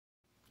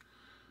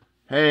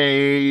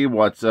Hey,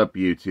 what's up,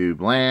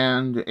 YouTube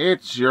land?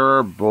 It's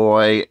your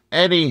boy,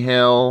 Eddie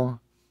Hill,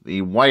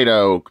 the White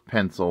Oak,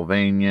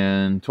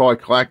 Pennsylvanian toy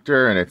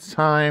collector, and it's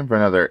time for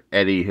another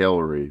Eddie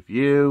Hill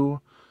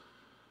review.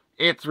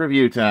 It's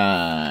review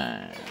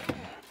time,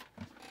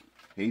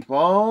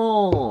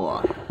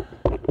 people.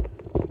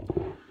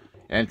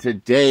 And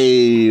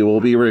today we'll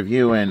be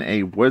reviewing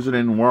a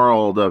Wizarding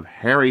World of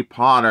Harry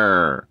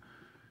Potter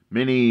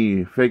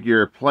mini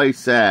figure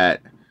playset.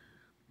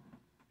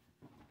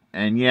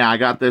 And yeah, I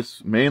got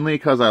this mainly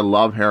because I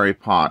love Harry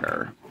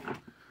Potter.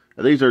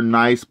 These are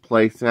nice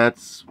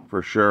playsets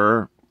for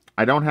sure.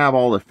 I don't have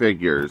all the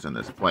figures in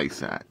this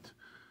playset,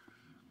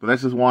 but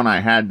this is one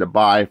I had to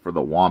buy for the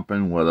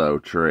Whomping Willow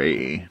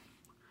Tree.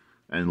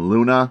 And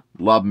Luna,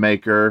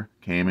 Lovemaker,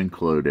 came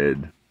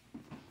included.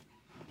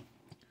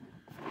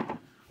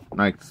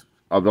 Nice.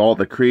 Of all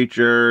the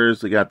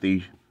creatures, we got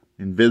the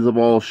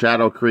invisible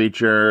shadow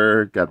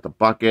creature, got the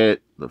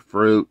bucket, the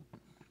fruit.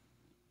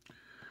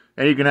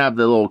 And you can have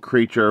the little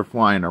creature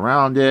flying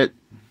around it.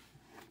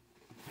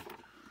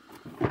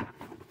 And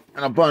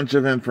a bunch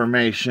of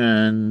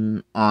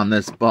information on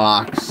this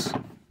box.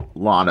 A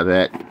lot of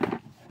it.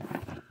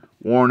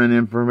 Warning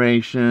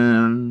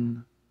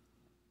information.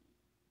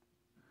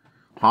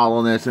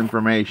 Hollowness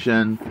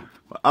information.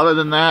 But other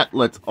than that,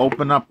 let's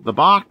open up the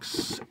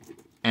box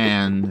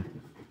and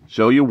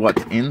show you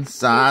what's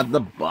inside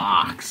the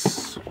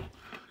box.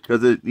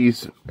 Because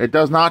it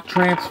does not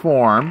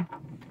transform,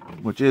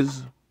 which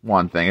is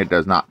one thing. It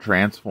does not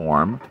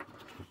transform.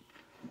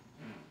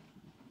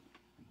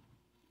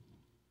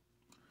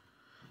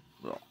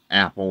 Little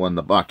apple in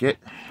the bucket.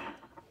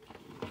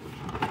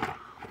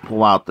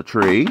 Pull out the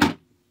tree.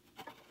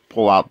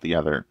 Pull out the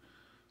other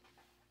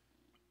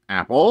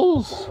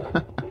apples.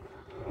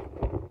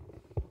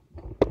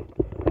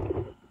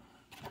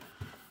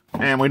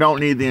 And we don't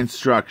need the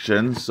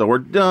instructions, so we're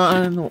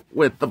done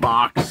with the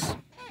box.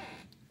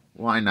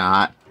 Why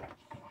not?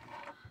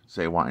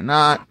 Say why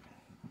not?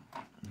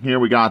 Here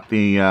we got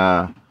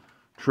the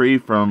tree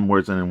from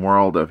Wizarding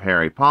World of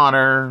Harry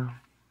Potter.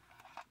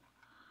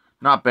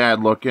 Not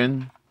bad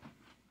looking.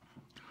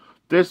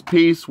 This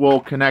piece will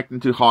connect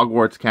into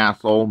Hogwarts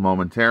Castle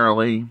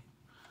momentarily.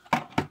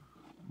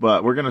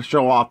 But we're going to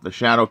show off the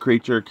shadow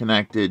creature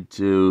connected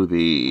to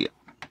the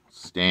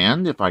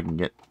stand, if I can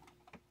get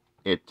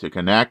it to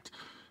connect.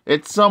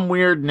 It's some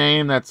weird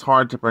name that's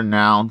hard to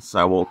pronounce,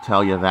 I will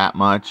tell you that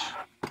much.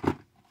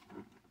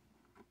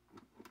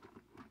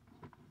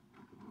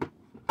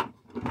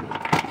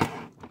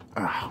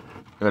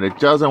 But it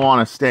doesn't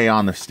want to stay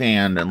on the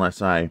stand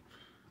unless I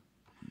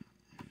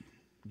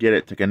get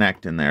it to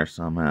connect in there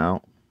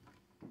somehow.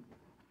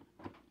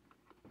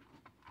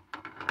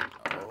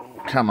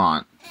 Oh, come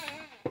on.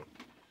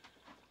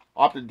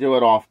 I'll have to do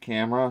it off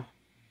camera.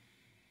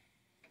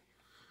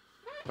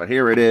 But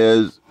here it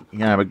is. You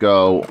have to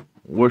go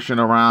whooshing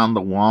around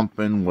the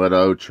Whomping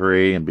Willow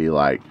Tree and be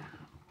like,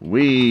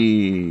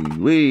 wee,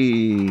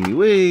 wee,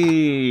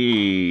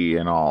 wee,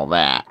 and all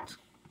that.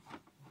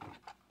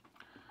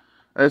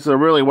 It's a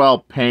really well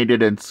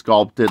painted and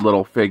sculpted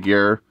little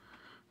figure.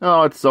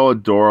 Oh, it's so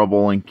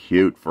adorable and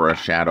cute for a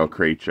shadow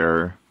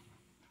creature.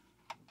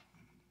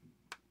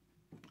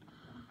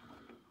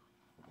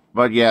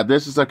 But yeah,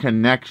 this is a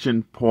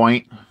connection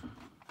point.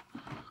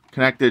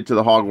 Connected to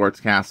the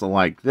Hogwarts Castle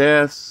like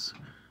this.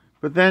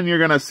 But then you're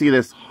going to see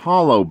this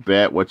hollow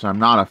bit, which I'm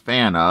not a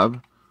fan of.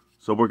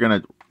 So we're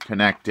going to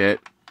connect it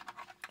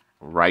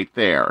right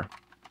there.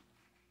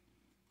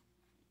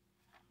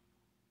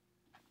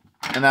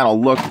 And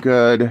that'll look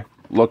good,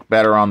 look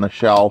better on the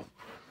shelf.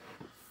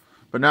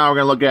 But now we're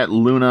going to look at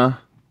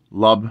Luna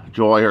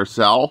Lovejoy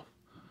herself.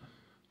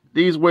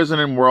 These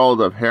Wizarding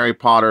World of Harry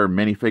Potter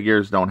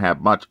minifigures don't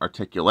have much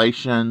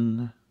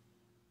articulation.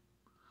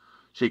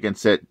 She can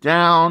sit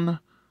down,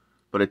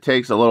 but it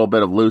takes a little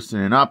bit of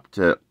loosening up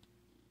to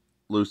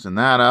loosen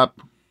that up.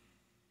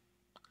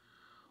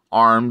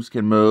 Arms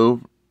can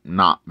move,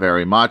 not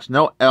very much.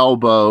 No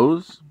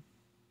elbows.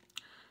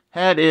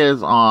 Head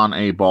is on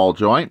a ball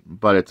joint,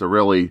 but it's a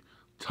really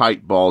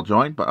tight ball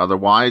joint, but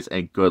otherwise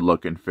a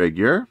good-looking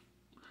figure.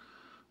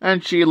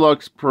 And she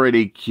looks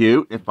pretty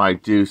cute, if I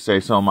do say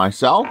so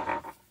myself.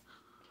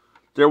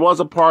 There was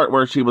a part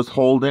where she was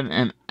holding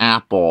an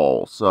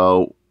apple,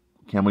 so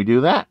can we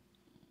do that?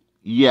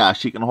 Yeah,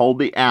 she can hold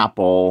the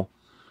apple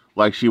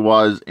like she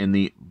was in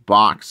the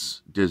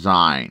box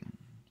design.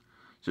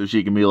 So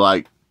she can be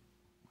like,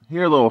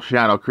 here, little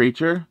shadow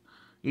creature,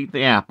 eat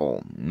the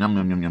apple. Yum,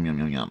 yum, yum, yum, yum,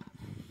 yum, yum.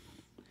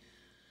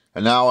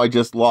 And now I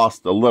just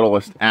lost the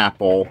littlest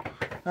apple.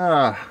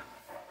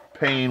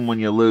 Pain when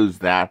you lose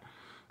that.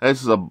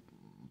 This is a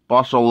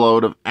bushel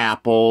load of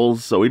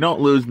apples, so we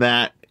don't lose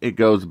that. It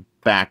goes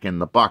back in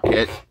the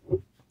bucket.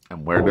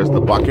 And where does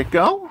the bucket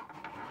go?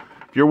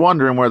 If you're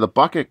wondering where the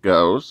bucket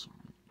goes,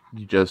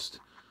 you just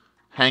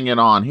hang it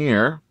on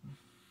here.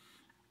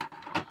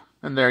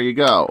 And there you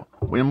go.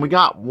 When we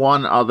got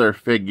one other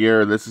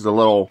figure, this is a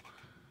little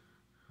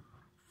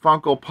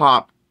Funko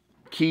Pop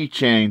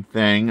keychain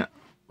thing.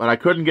 But I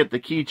couldn't get the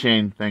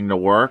keychain thing to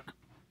work.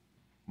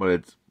 But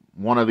it's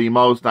one of the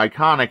most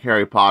iconic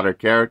Harry Potter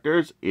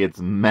characters. It's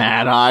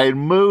Mad-Eyed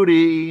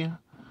Moody.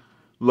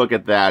 Look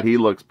at that. He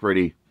looks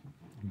pretty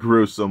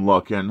gruesome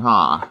looking,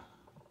 huh?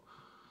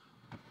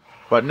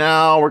 But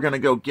now we're going to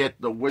go get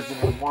the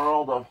Wizarding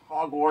World of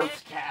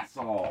Hogwarts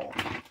Castle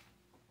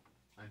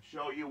and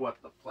show you what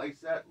the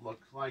playset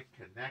looks like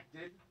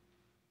connected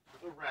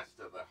to the rest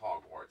of the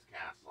Hogwarts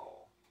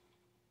Castle.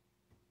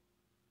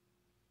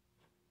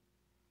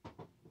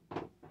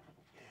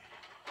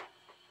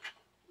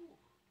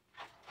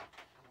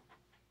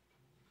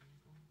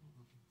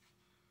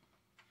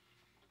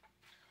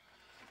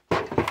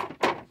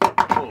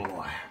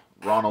 Oh,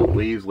 Ronald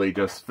Weasley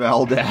just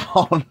fell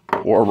down.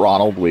 Poor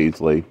Ronald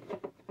Weasley.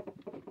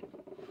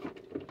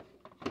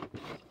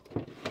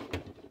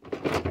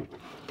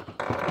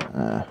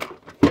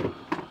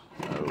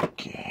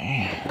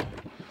 Okay.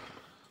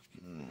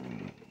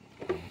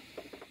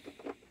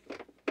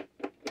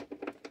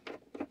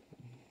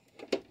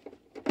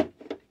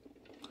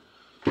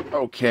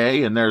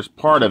 Okay, and there's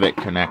part of it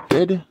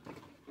connected.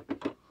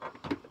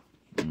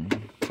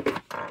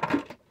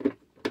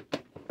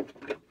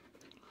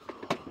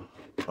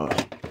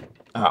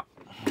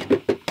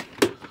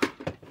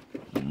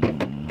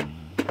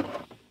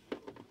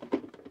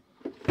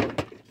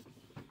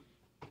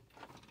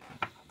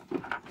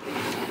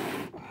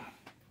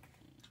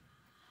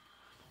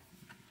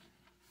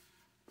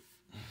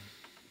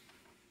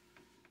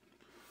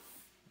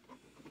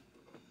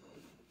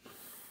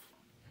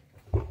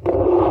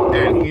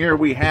 And here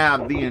we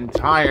have the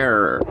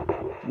entire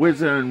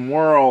Wizarding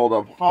World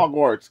of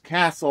Hogwarts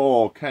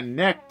Castle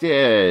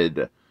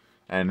connected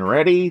and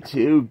ready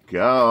to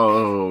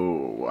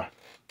go.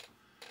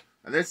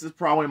 And this is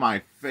probably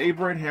my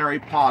favorite Harry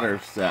Potter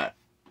set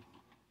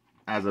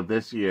as of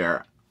this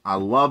year. I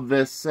love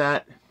this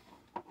set.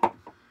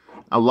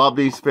 I love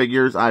these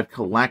figures I've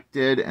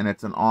collected, and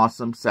it's an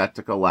awesome set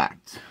to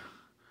collect.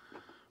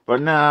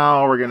 But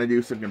now we're going to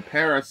do some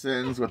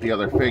comparisons with the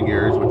other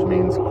figures, which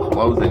means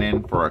closing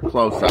in for a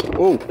close-up.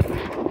 Ooh!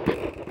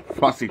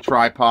 Fussy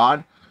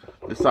tripod.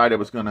 Decided it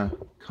was going to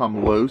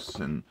come loose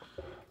in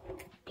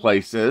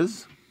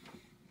places.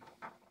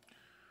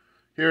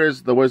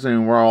 Here's the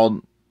Wizarding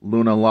World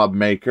Luna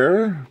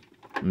Lovemaker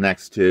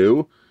next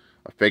to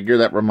a figure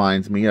that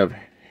reminds me of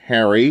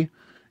Harry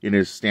in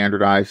his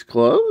standardized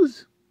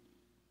clothes.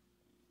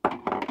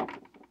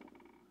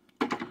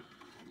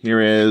 Here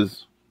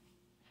is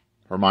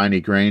Hermione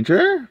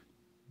Granger.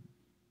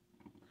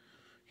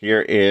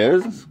 Here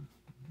is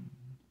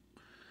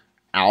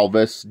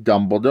Albus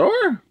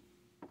Dumbledore.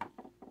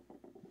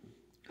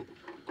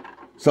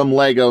 Some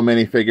Lego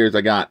minifigures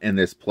I got in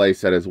this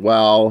playset as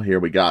well.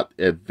 Here we got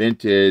a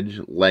vintage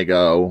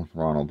Lego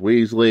Ronald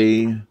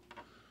Weasley.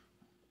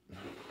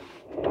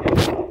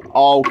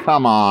 Oh,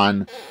 come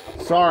on.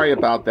 Sorry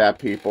about that,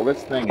 people.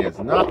 This thing is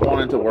not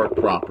wanting to work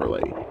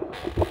properly.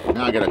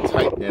 Now I gotta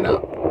tighten it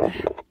up.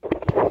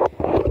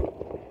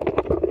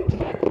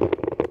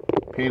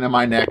 Pain in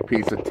my neck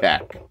piece of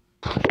tech.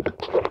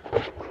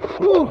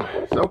 Whew,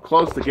 so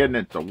close to getting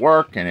it to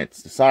work, and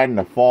it's deciding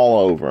to fall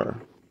over.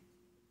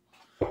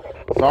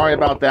 Sorry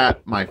about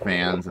that, my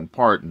fans, and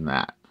pardon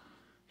that.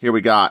 Here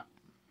we got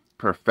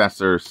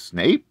Professor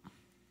Snape.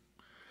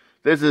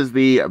 This is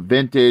the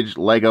vintage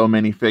Lego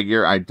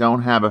minifigure. I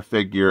don't have a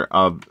figure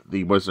of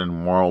the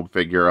Wizarding World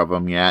figure of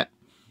him yet.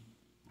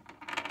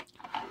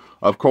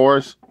 Of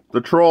course,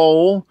 the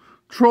troll.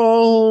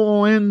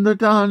 Troll in the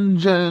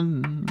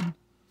dungeon.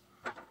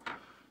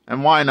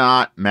 And why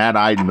not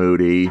Mad-Eyed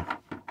Moody?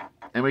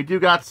 And we do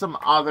got some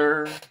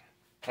other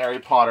Harry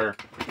Potter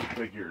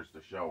figures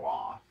to show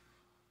off.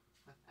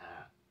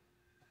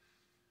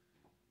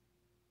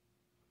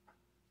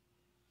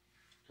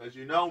 Because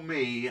you know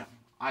me,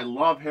 I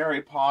love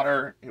Harry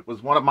Potter. It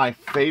was one of my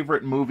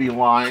favorite movie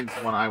lines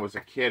when I was a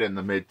kid in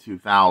the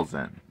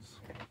mid-2000s.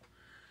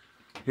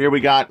 Here we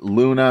got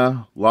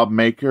Luna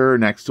Lovemaker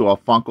next to a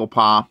Funko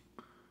Pop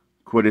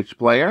Quidditch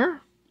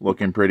player.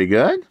 Looking pretty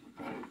good.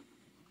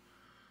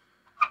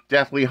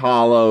 Deathly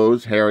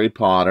Hallows Harry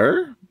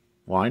Potter.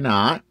 Why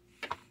not?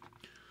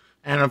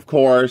 And of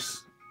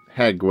course,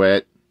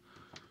 Hagrid.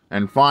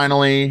 And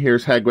finally,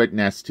 here's Hagrid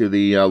next to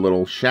the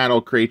little shadow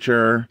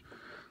creature,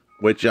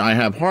 which I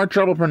have hard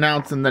trouble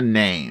pronouncing the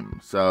name.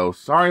 So,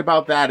 sorry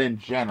about that in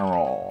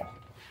general.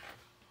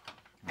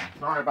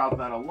 Sorry about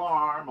that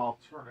alarm. I'll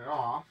turn it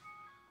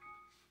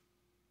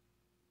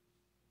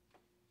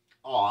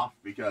off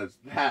because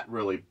that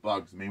really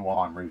bugs me while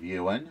I'm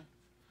reviewing.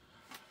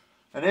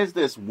 And is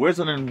this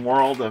Wizarding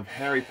World of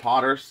Harry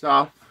Potter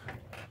stuff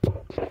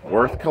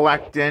worth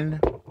collecting?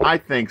 I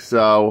think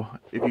so.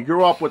 If you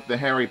grew up with the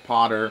Harry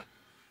Potter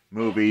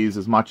movies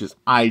as much as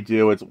I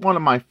do, it's one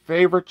of my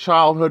favorite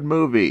childhood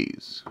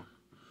movies.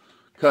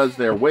 Because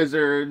they're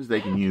wizards,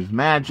 they can use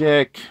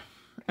magic,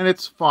 and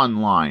it's a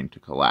fun line to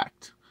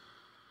collect.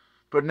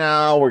 But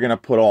now we're going to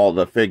put all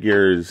the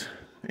figures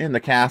in the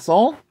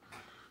castle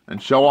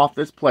and show off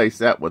this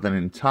playset with an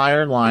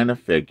entire line of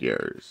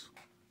figures.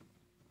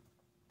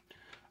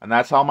 And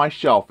that's how my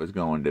shelf is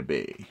going to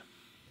be.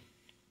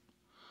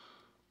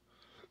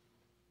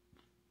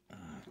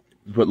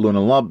 Put Luna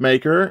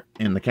Lovemaker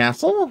in the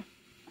castle,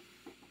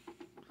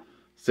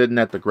 sitting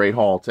at the Great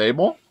Hall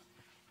table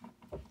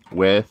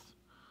with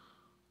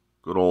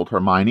good old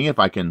Hermione. If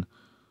I can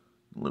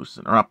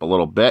loosen her up a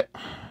little bit.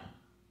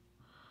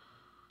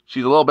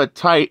 She's a little bit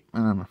tight,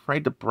 and I'm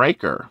afraid to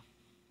break her.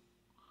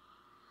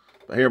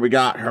 But here we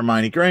got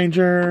Hermione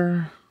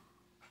Granger.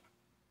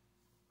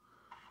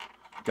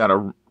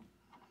 Got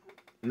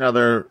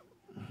another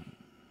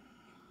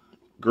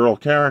girl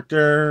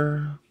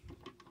character.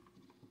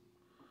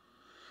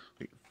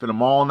 We can fit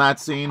them all in that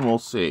scene, we'll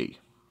see.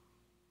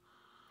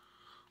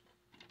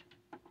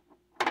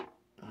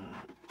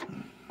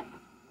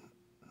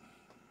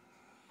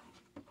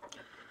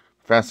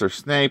 Professor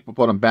Snape, we'll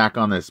put him back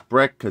on this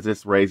brick because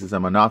this raises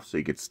him enough so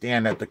he could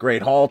stand at the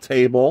Great Hall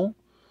table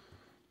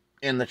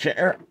in the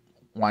chair.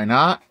 Why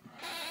not?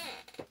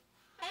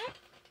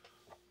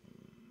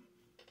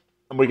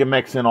 And we can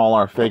mix in all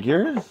our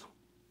figures.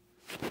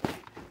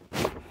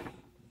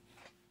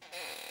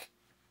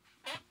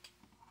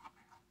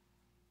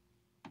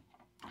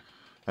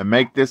 And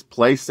make this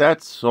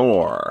playset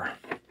soar.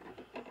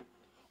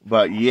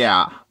 But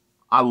yeah,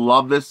 I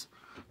love this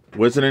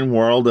Wizarding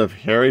World of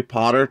Harry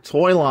Potter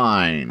toy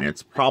line.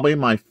 It's probably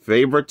my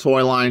favorite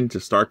toy line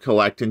to start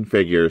collecting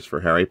figures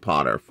for Harry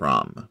Potter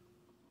from.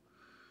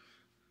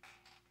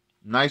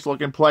 Nice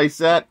looking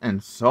playset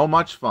and so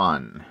much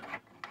fun.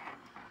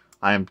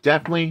 I am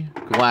definitely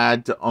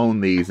glad to own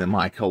these in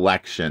my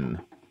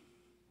collection.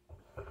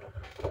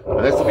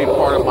 And this will be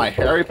part of my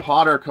Harry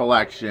Potter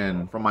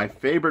collection from my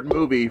favorite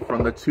movie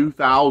from the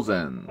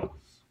 2000s.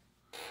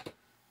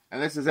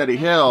 And this is Eddie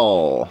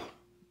Hill.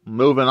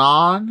 Moving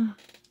on.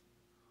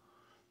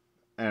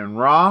 And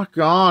rock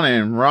on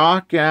and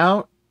rock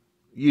out,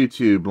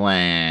 YouTube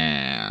land.